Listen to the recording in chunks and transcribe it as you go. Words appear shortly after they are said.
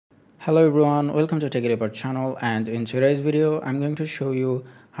Hello everyone, welcome to Take It Apart channel, and in today's video I'm going to show you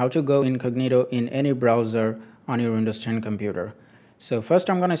how to go incognito in any browser on your Windows 10 computer. So first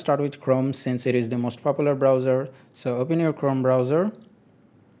I'm going to start with Chrome since it is the most popular browser. So open your Chrome browser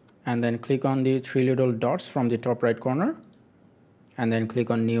and then click on the three little dots from the top right corner and then click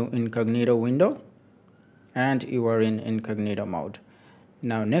on New Incognito window and you are in incognito mode.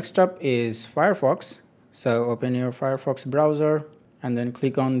 Now next up is Firefox. So open your Firefox browser and then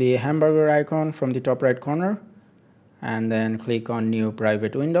click on the hamburger icon from the top right corner and then click on New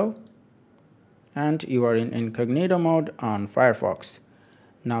Private Window and you are in incognito mode on Firefox.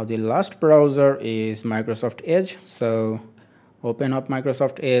 Now the last browser is Microsoft Edge. So open up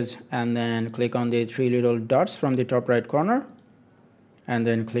Microsoft Edge and then click on the three little dots from the top right corner and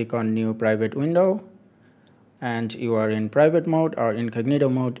then click on New Private Window and you are in private mode or incognito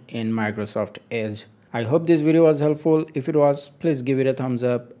mode in Microsoft Edge. I hope this video was helpful. If it was, please give it a thumbs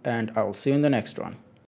up and I'll see you in the next one.